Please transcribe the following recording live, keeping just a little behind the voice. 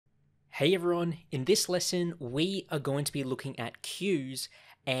Hey everyone, in this lesson we are going to be looking at queues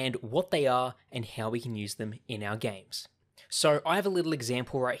and what they are and how we can use them in our games. So I have a little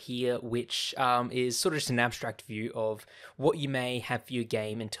example right here which is sort of just an abstract view of what you may have for your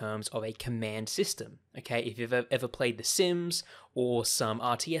game in terms of a command system. Okay, if you've ever played The Sims or some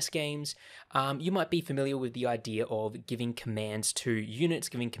RTS games, you might be familiar with the idea of giving commands to units,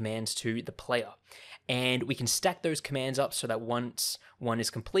 giving commands to the player. And we can stack those commands up so that once one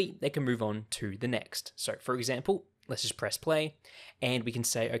is complete, they can move on to the next. So for example, let's just press play and we can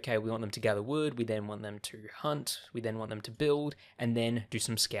say, okay, we want them to gather wood, we then want them to hunt, we then want them to build, and then do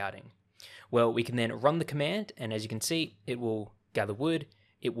some scouting. Well, we can then run the command, and as you can see, it will gather wood,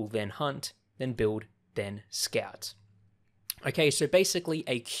 it will then hunt, then build, then scout. Okay, so basically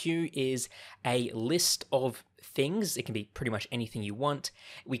a queue is a list of things. It can be pretty much anything you want.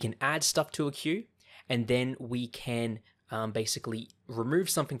 We can add stuff to a queue, and then we can basically remove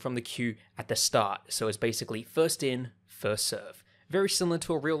something from the queue at the start. So it's basically first in, first serve. Very similar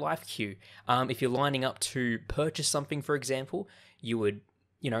to a real life queue. If you're lining up to purchase something, for example, you would,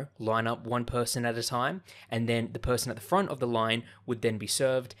 line up one person at a time, and then the person at the front of the line would then be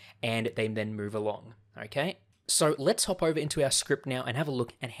served, and they then move along. Okay, so let's hop over into our script now and have a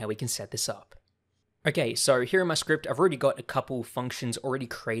look at how we can set this up. Okay, so here in my script, I've already got a couple functions already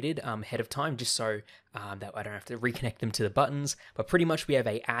created ahead of time, just so that I don't have to reconnect them to the buttons. But pretty much we have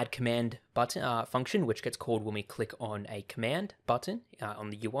a add command button function, which gets called when we click on a command button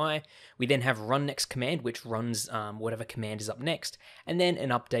on the UI. We then have run next command, which runs whatever command is up next, and then an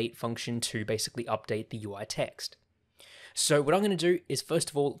update function to basically update the UI text. So what I'm going to do is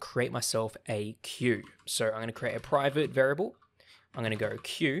first of all create myself a queue. So I'm going to create a private variable. I'm going to go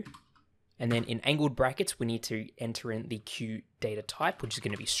queue. And then in angled brackets, we need to enter in the queue data type, which is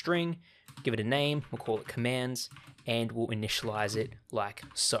going to be string. Give it a name, we'll call it commands, and we'll initialize it like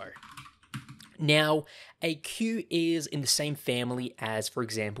so. Now, a queue is in the same family as, for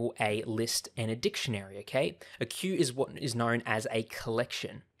example, a list and a dictionary, okay? A queue is what is known as a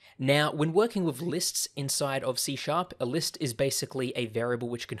collection. Now, when working with lists inside of C#, a list is basically a variable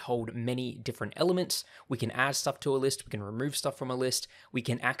which can hold many different elements. We can add stuff to a list, we can remove stuff from a list, we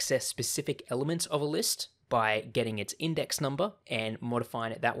can access specific elements of a list by getting its index number and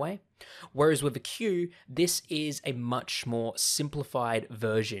modifying it that way. Whereas with a queue, this is a much more simplified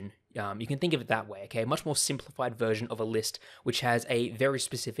version. You can think of it that way, okay? A much more simplified version of a list which has a very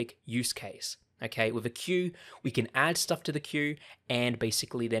specific use case. Okay, with a queue, we can add stuff to the queue and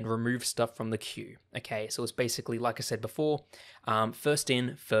basically then remove stuff from the queue. Okay, so it's basically, like I said before, first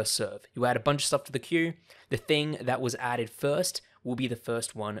in, first serve. You add a bunch of stuff to the queue, the thing that was added first will be the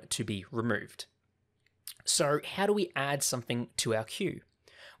first one to be removed. So how do we add something to our queue?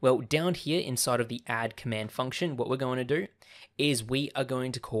 Well, down here inside of the add command function, what we're going to do is we are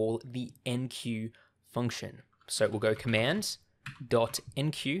going to call the enqueue function. So we'll go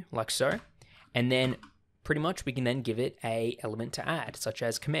commands.enqueue like so. And then pretty much we can then give it a element to add, such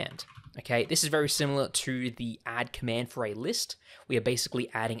as command. Okay, this is very similar to the add command for a list. We are basically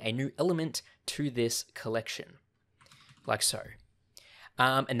adding a new element to this collection, like so.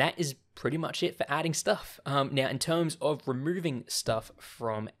 And that is pretty much it for adding stuff. Now, in terms of removing stuff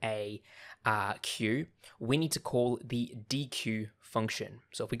from a queue, we need to call the dequeue function.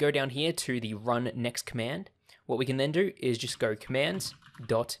 So if we go down here to the run next command, what we can then do is just go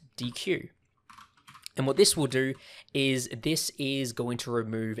commands.dequeue. And what this will do is this is going to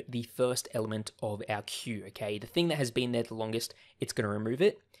remove the first element of our queue, okay? The thing that has been there the longest, it's going to remove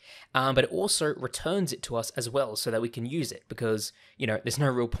it. But it also returns it to us as well so that we can use it because, there's no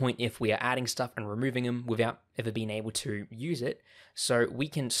real point if we are adding stuff and removing them without ever being able to use it. So we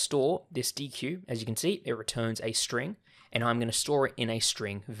can store this dequeue. As you can see, it returns a string, and I'm going to store it in a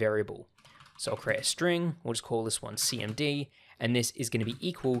string variable. So I'll create a string, we'll just call this one CMD, and this is going to be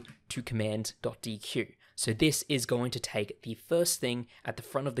equal to command.dequeue. So this is going to take the first thing at the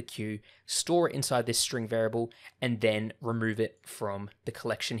front of the queue, store it inside this string variable, and then remove it from the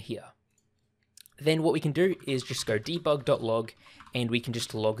collection here. Then what we can do is just go debug.log, and we can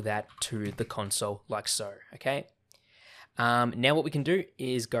just log that to the console like so, okay? Now what we can do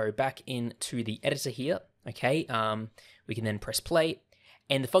is go back into the editor here, okay? We can then press play.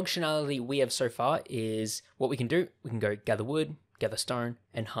 And the functionality we have so far is what we can do. We can go gather wood, gather stone,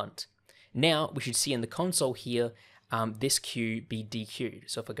 and hunt. Now we should see in the console here, this queue be dequeued.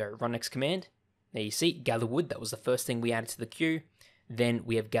 So if I go run next command, there you see gather wood. That was the first thing we added to the queue. Then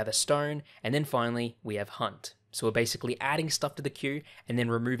we have gather stone, and then finally we have hunt. So we're basically adding stuff to the queue and then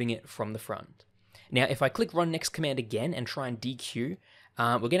removing it from the front. Now if I click run next command again and try and dequeue,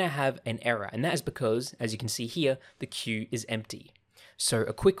 we're going to have an error, and that is because, as you can see here, the queue is empty. So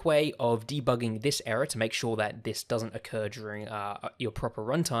a quick way of debugging this error to make sure that this doesn't occur during your proper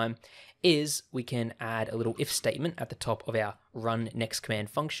runtime is we can add a little if statement at the top of our run next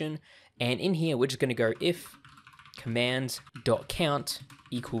command function. And in here, we're just going to go if commands.count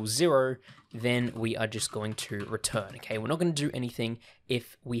equals 0, then we are just going to return. Okay, we're not going to do anything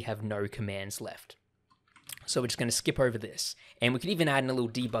if we have no commands left. So we're just going to skip over this. And we could even add in a little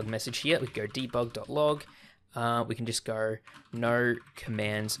debug message here. We can go debug.log. We can just go no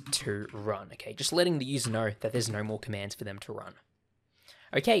commands to run. Okay, just letting the user know that there's no more commands for them to run.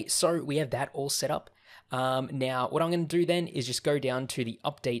 Okay, so we have that all set up. Now, what I'm going to do then is just go down to the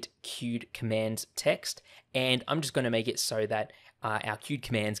update queued commands text, and I'm just going to make it so that our queued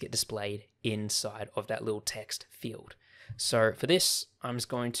commands get displayed inside of that little text field. So for this, I'm just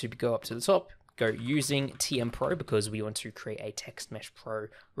going to go up to the top, go using TM Pro because we want to create a text mesh pro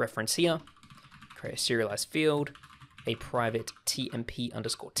reference here, create a serialized field, a private TMP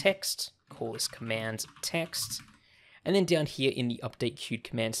underscore text, call this commands text. And then down here in the update queued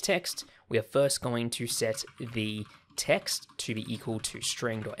commands text, we are first going to set the text to be equal to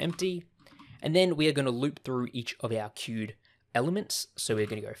string.empty. And then we are going to loop through each of our queued elements. So we're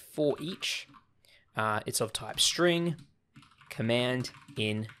going to go for each. It's of type string, command,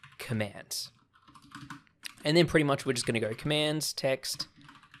 in, commands. And then pretty much we're just going to go commands, text,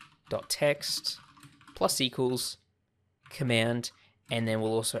 dot text, plus equals, command, and then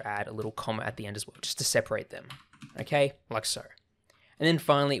we'll also add a little comma at the end as well, just to separate them. Okay, like so. And then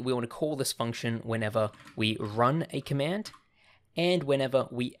finally, we want to call this function whenever we run a command and whenever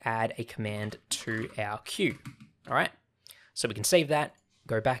we add a command to our queue. All right, so we can save that,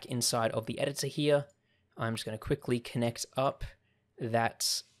 go back inside of the editor here. I'm just going to quickly connect up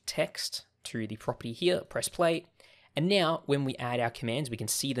that text to the property here, press play. And now when we add our commands, we can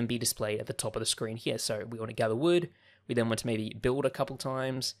see them be displayed at the top of the screen here. So we want to gather wood. We then want to maybe build a couple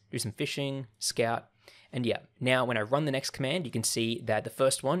times, do some fishing, scout. And yeah, now when I run the next command, you can see that the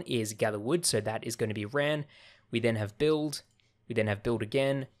first one is gather wood, so that is going to be ran. We then have build, we then have build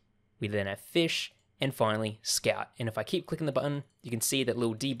again, we then have fish, and finally scout. And if I keep clicking the button, you can see that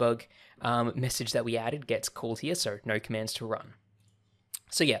little debug message that we added gets called here, so no commands to run.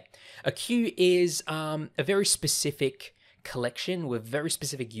 So yeah, a queue is a very specific collection with very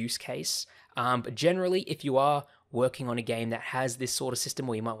specific use case. But generally, if you are working on a game that has this sort of system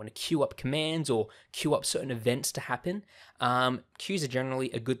where you might want to queue up commands or queue up certain events to happen, queues are generally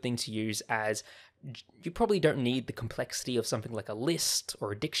a good thing to use, as you probably don't need the complexity of something like a list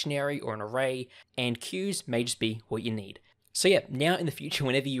or a dictionary or an array, and queues may just be what you need. So yeah, now in the future,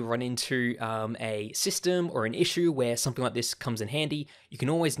 whenever you run into a system or an issue where something like this comes in handy, you can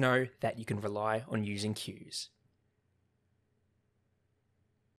always know that you can rely on using queues.